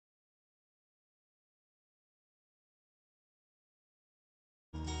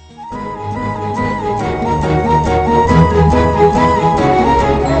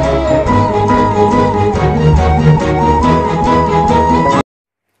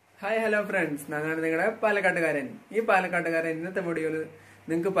Hi, hello friends. I am palakkattu. This palakkattu in this video,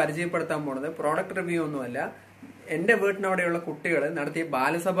 നിങ്ങൾക്ക് പരിചയപ്പെടുത്താൻ product review ഒന്നുമല്ല. എൻ്റെ വീട്ടിനവിടെയുള്ള കുട്ടികൾ നടത്തിയ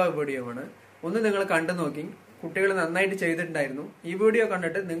ബാലസഭ വീഡിയോ ആണ്. ഒന്ന് നിങ്ങൾ കണ്ടു നോക്കി. കുട്ടികൾ നന്നായിട്ട് ചെയ്തിട്ടുണ്ടായിരുന്നു. ഈ വീഡിയോ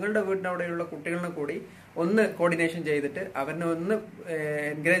കണ്ടിട്ട് നിങ്ങളുടെ വീട്ടിനവിടെയുള്ള കുട്ടികളെ കൂടി ഒന്ന് കോർഡിനേഷൻ ചെയ്തിട്ട് അവരെ ഒന്ന്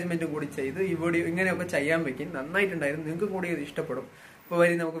എൻകറേജ്മെന്റ് കൂടി ചെയ്ത് ഈ വീഡിയോ ഇങ്ങനെയൊക്കെ ചെയ്യാൻ വെക്കും. നന്നായിട്ടുണ്ടായിരുന്നു. നിങ്ങൾക്ക് കൂടി ഇത് ഇഷ്ടപ്പെടും. അപ്പോൾ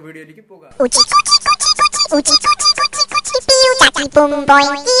വരി നമുക്ക് വീഡിയോയിലേക്ക് പോകാം. Boom boy,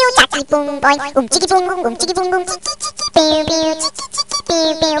 chaki boom boy, chiki boom boom, chiki boom boom, pew pew, pew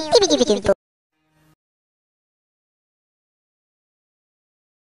pew, pew pew pew.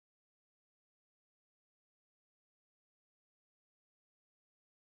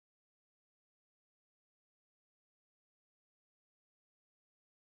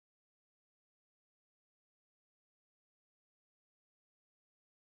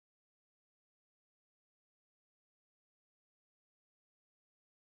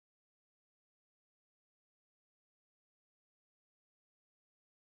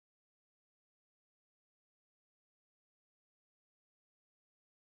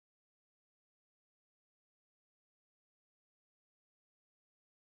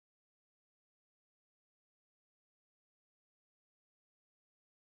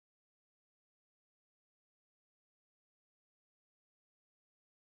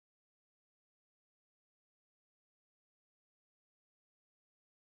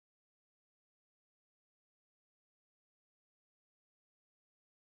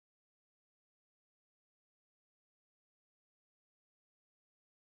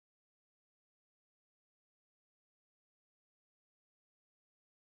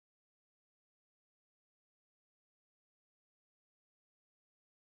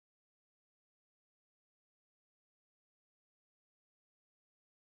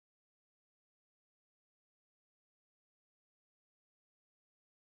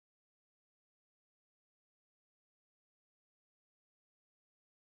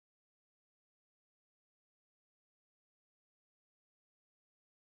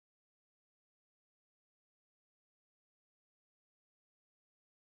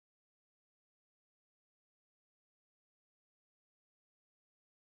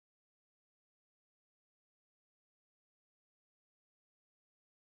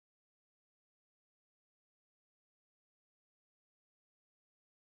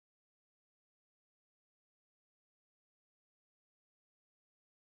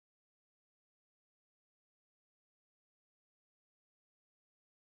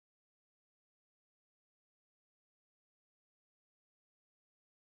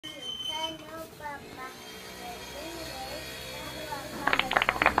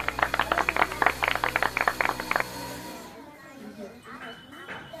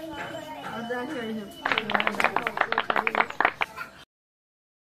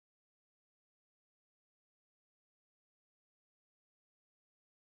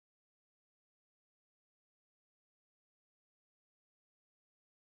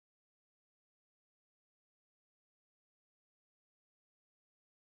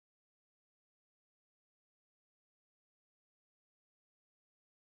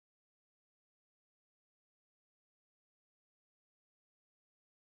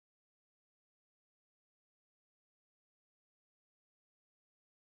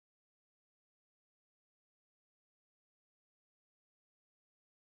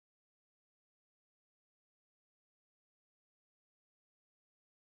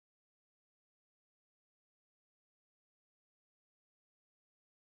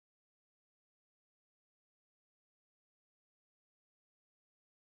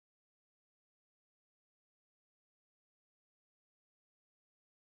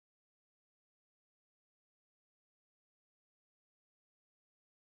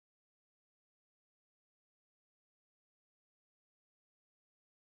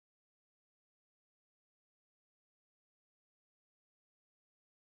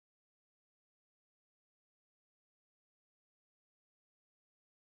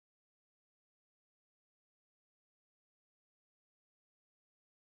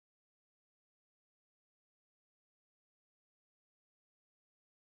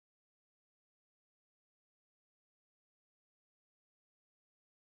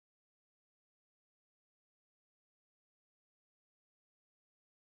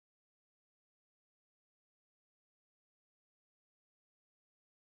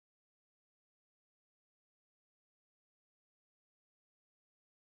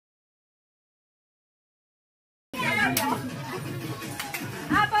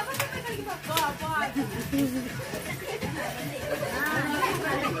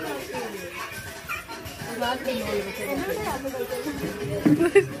 Gracias.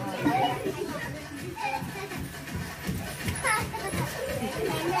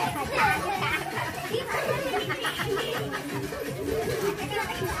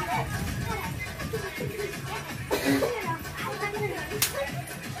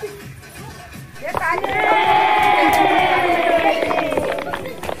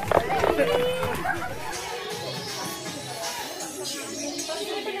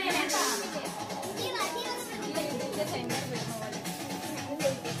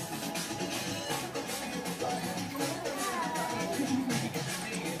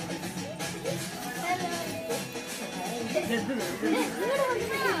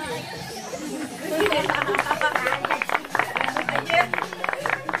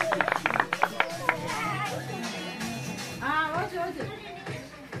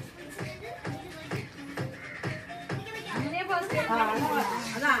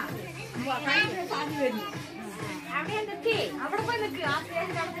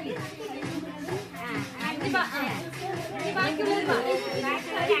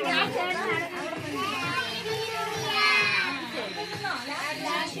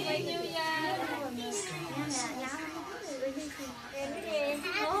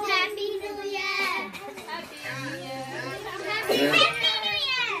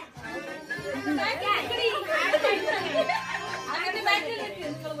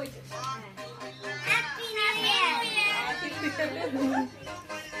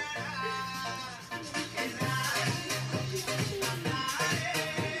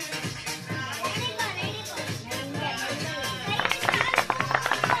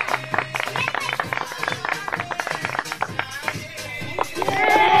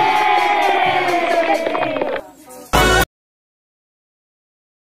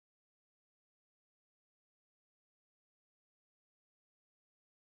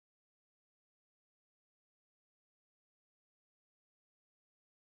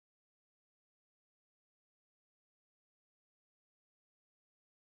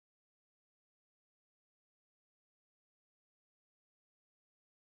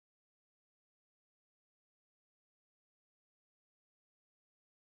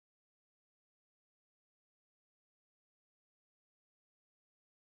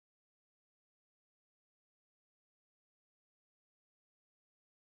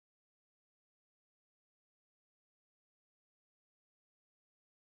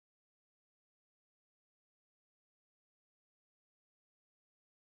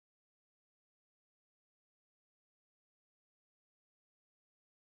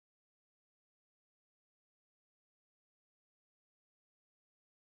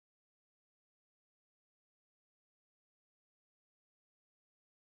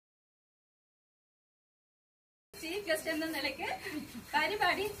 Chief guest എന്ന നിലയ്ക്ക്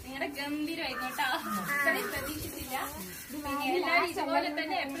പരിപാടി നിങ്ങളുടെ ഗംഭീരമായിരുന്നു കേട്ടോ. ഇത്രയും പ്രതീക്ഷിച്ചില്ല. പിന്നെ എല്ലാവരും ഇതുപോലെ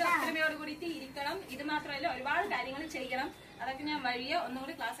തന്നെ എപ്പോഴും ഒത്തൊരുമയോട് കൂടിയിട്ട് ഇരിക്കണം. ഇത് മാത്രമല്ല, ഒരുപാട് കാര്യങ്ങൾ ചെയ്യണം. അതൊക്കെ ഞാൻ വഴിയെ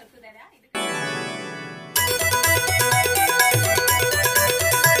ഒന്നുകൂടി ക്ലാസ് എടുത്തു തരാം.